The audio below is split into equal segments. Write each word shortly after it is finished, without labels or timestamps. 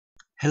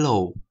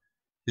Hello,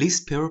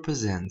 Lispero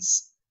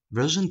presents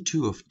version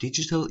 2 of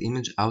Digital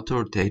Image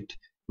Auto-Rotate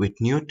with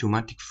new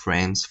automatic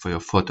frames for your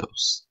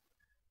photos.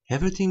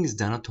 Everything is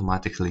done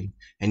automatically,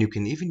 and you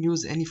can even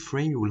use any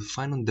frame you will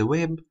find on the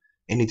web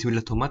and it will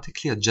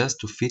automatically adjust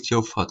to fit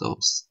your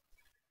photos.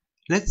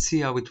 Let's see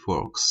how it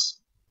works.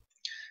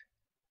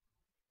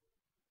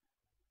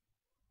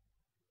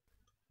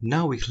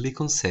 Now we click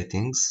on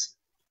Settings,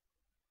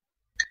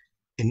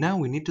 and now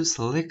we need to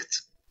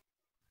select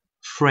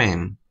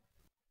Frame.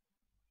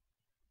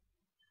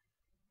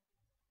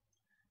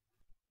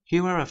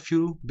 Here are a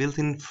few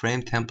built-in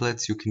frame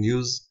templates you can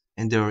use,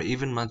 and there are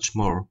even much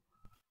more.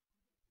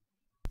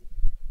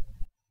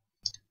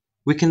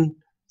 We can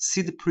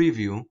see the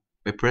preview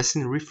by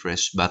pressing the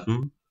refresh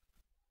button.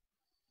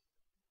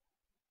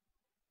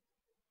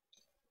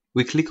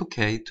 We click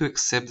OK to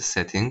accept the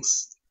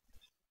settings,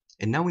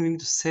 and now we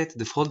need to set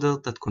the folder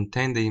that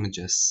contains the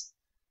images.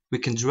 We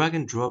can drag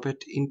and drop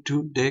it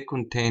into the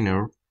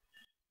container.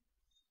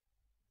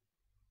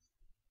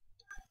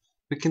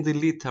 We can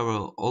delete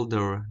our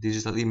older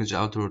digital image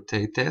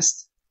auto-rotate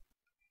test.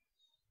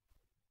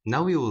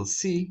 Now you will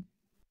see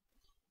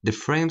the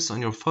frames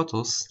on your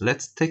photos.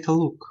 Let's take a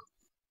look.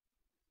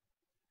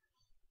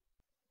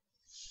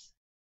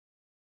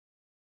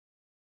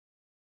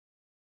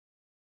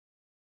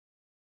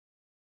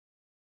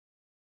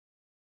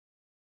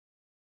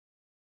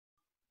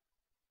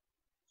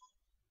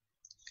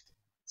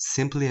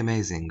 Simply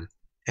amazing.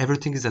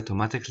 Everything is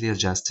automatically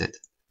adjusted.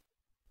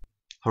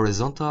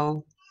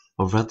 Horizontal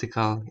or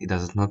vertical, it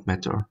does not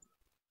matter.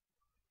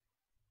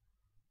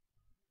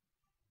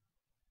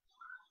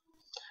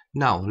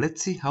 Now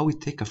let's see how we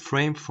take a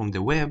frame from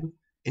the web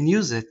and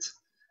use it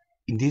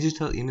in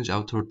Digital Image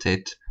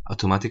Auto-Rotate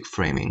automatic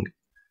framing.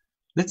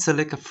 Let's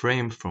select a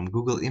frame from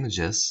Google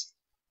Images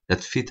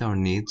that fit our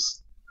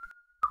needs.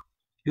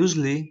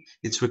 Usually,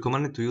 it's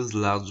recommended to use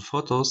large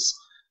photos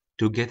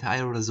to get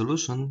higher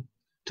resolution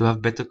to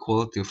have better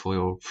quality for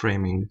your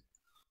framing.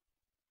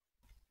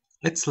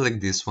 Let's select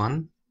this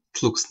one.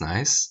 It looks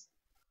nice.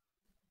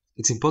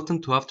 It's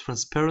important to have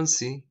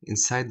transparency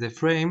inside the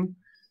frame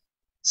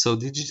so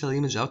Digital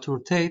Image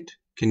Auto-Rotate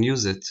can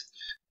use it.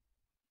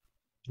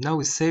 Now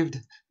we saved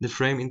the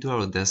frame into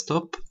our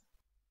desktop.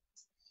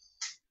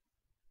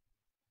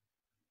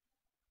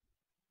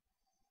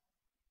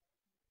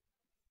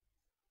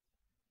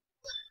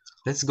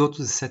 Let's go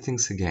to the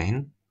settings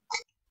again.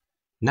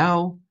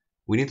 Now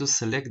we need to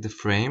select the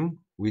frame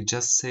we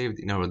just saved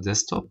in our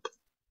desktop.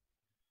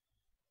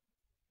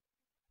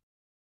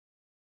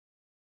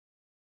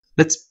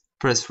 Let's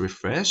press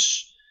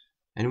refresh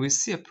and we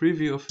see a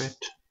preview of it.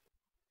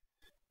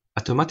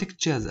 Automatic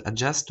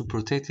adjust to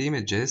rotate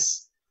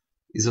images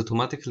is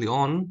automatically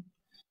on,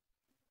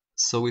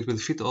 so it will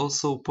fit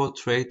also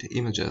portrait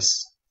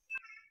images.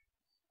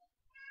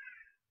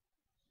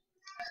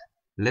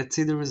 Let's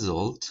see the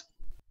result.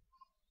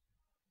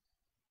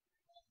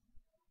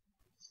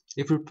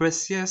 If we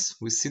press yes,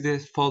 we see the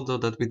folder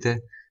that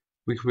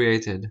we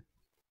created.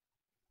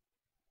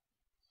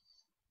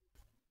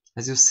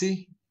 As you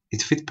see,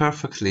 it fit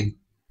perfectly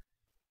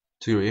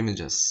to your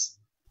images.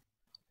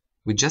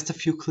 With just a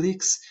few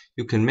clicks,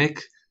 you can make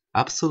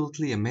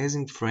absolutely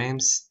amazing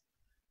frames.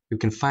 You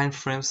can find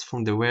frames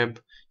from the web.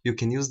 You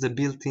can use the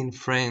built-in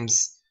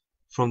frames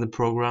from the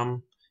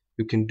program.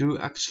 You can do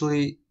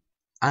actually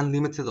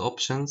unlimited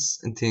options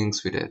and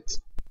things with it.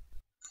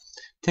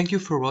 Thank you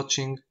for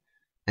watching,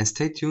 and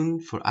stay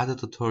tuned for other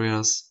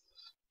tutorials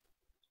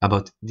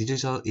about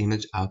Digital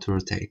Image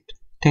Auto-Rotate.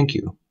 Thank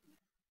you.